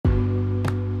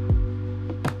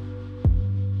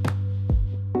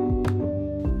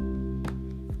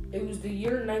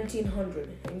1900,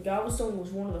 and Galveston was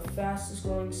one of the fastest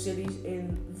growing cities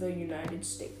in the United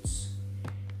States.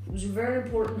 It was a very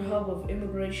important hub of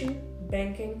immigration,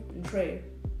 banking, and trade,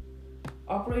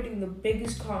 operating the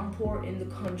biggest cotton port in the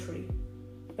country.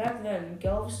 Back then,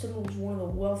 Galveston was one of the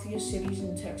wealthiest cities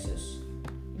in Texas.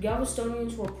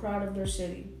 Galvestonians were proud of their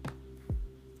city.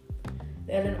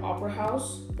 They had an opera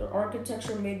house. Their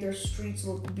architecture made their streets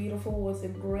look beautiful with the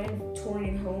grand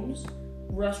Victorian homes,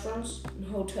 restaurants, and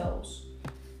hotels.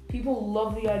 People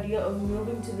loved the idea of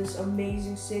moving to this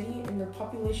amazing city, and their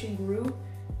population grew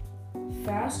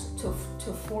fast to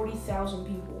 40,000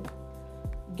 people.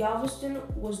 Galveston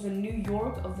was the New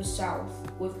York of the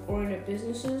South, with oriented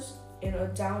businesses in a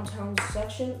downtown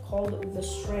section called the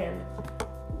Strand,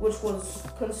 which was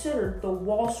considered the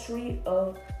Wall Street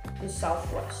of the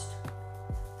Southwest.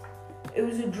 It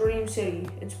was a dream city.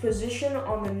 Its position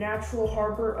on the natural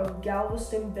harbor of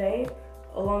Galveston Bay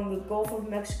along the Gulf of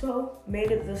Mexico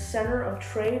made it the center of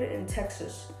trade in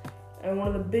Texas and one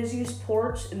of the busiest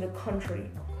ports in the country.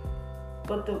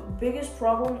 But the biggest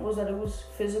problem was that it was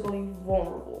physically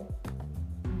vulnerable.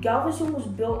 Galveston was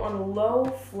built on a low,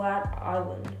 flat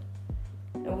island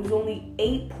and was only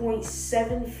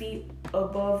 8.7 feet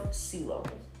above sea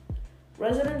level.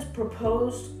 Residents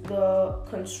proposed the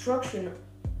construction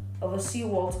of a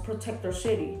seawall to protect their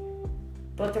city,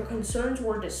 but their concerns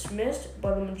were dismissed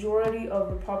by the majority of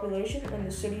the population and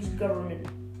the city's government.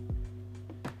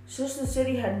 Since the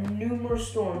city had numerous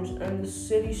storms and the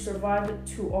city survived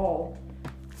to all,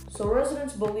 so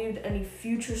residents believed any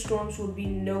future storms would be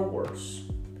no worse.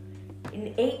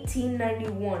 In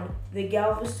 1891, the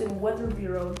Galveston Weather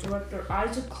Bureau director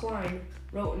Isaac Klein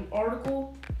wrote an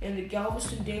article in the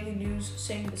Galveston Daily News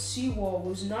saying the seawall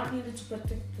was not needed to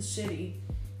protect the city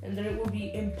and that it would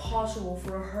be impossible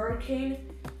for a hurricane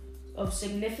of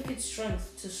significant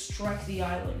strength to strike the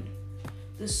island.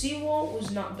 The seawall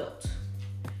was not built.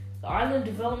 The island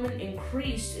development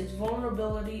increased its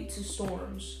vulnerability to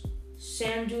storms.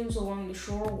 Sand dunes along the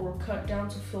shore were cut down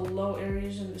to fill low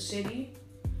areas in the city,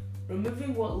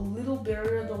 removing what little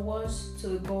barrier there was to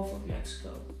the Gulf of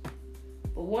Mexico.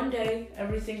 But one day,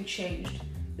 everything changed.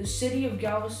 The city of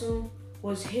Galveston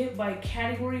was hit by a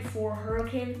Category 4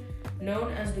 hurricane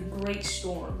known as the Great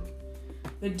Storm,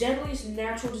 the deadliest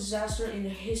natural disaster in the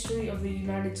history of the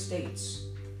United States.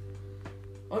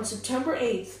 On September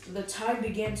 8th, the tide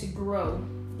began to grow,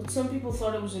 but some people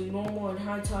thought it was a normal and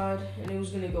high tide and it was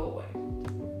going to go away.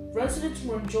 Residents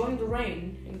were enjoying the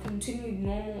rain and continuing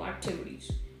normal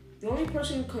activities. The only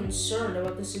person concerned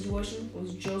about the situation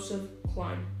was Joseph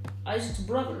Klein, Isaac's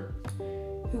brother,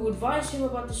 who advised him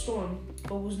about the storm,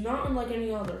 but was not unlike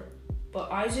any other.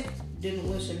 But Isaac didn't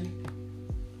listen.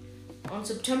 On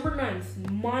September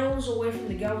 9th, miles away from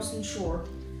the Galveston shore,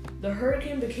 the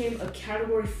hurricane became a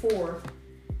Category 4,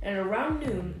 and around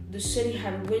noon, the city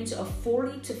had winds of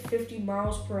 40 to 50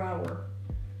 miles per hour.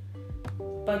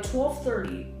 By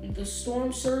 12:30, the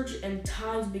storm surged and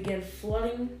tides began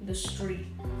flooding the street.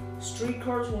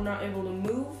 Streetcars were not able to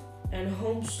move, and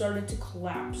homes started to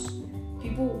collapse.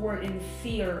 People were in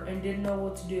fear and didn't know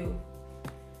what to do.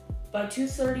 By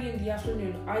 2:30 in the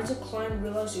afternoon, Isaac Klein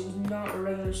realized it was not a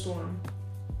regular storm.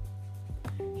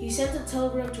 He sent a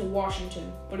telegram to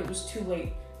Washington, but it was too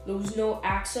late. There was no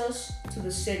access to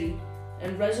the city,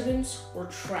 and residents were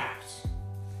trapped.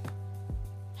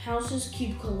 Houses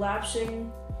keep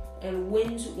collapsing, and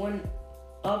winds went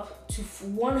up to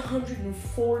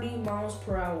 140 miles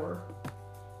per hour.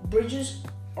 Bridges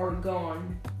are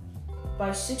gone.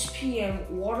 By 6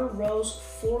 p.m., water rose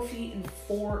 4 feet in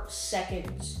 4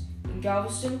 seconds, and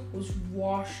Galveston was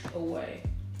washed away.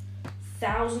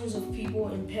 Thousands of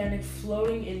people in panic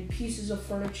floating in pieces of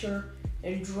furniture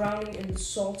and drowning in the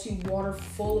salty water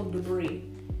full of debris.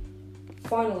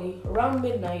 Finally, around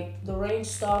midnight, the rain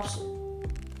stops,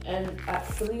 and at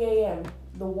 3 a.m.,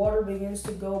 the water begins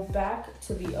to go back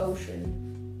to the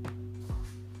ocean.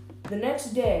 The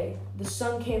next day, the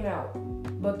sun came out,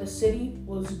 but the city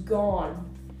was gone,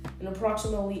 and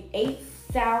approximately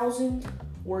 8,000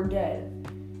 were dead.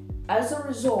 As a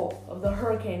result of the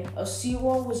hurricane, a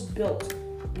seawall was built,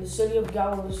 and the city of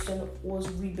Galveston was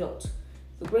rebuilt.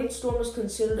 The Great Storm is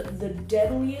considered the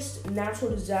deadliest natural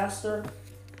disaster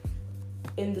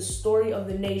in the story of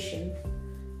the nation.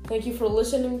 Thank you for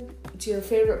listening to your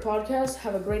favorite podcast.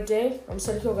 Have a great day. I'm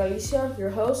Sergio Galicia,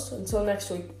 your host. Until next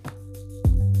week.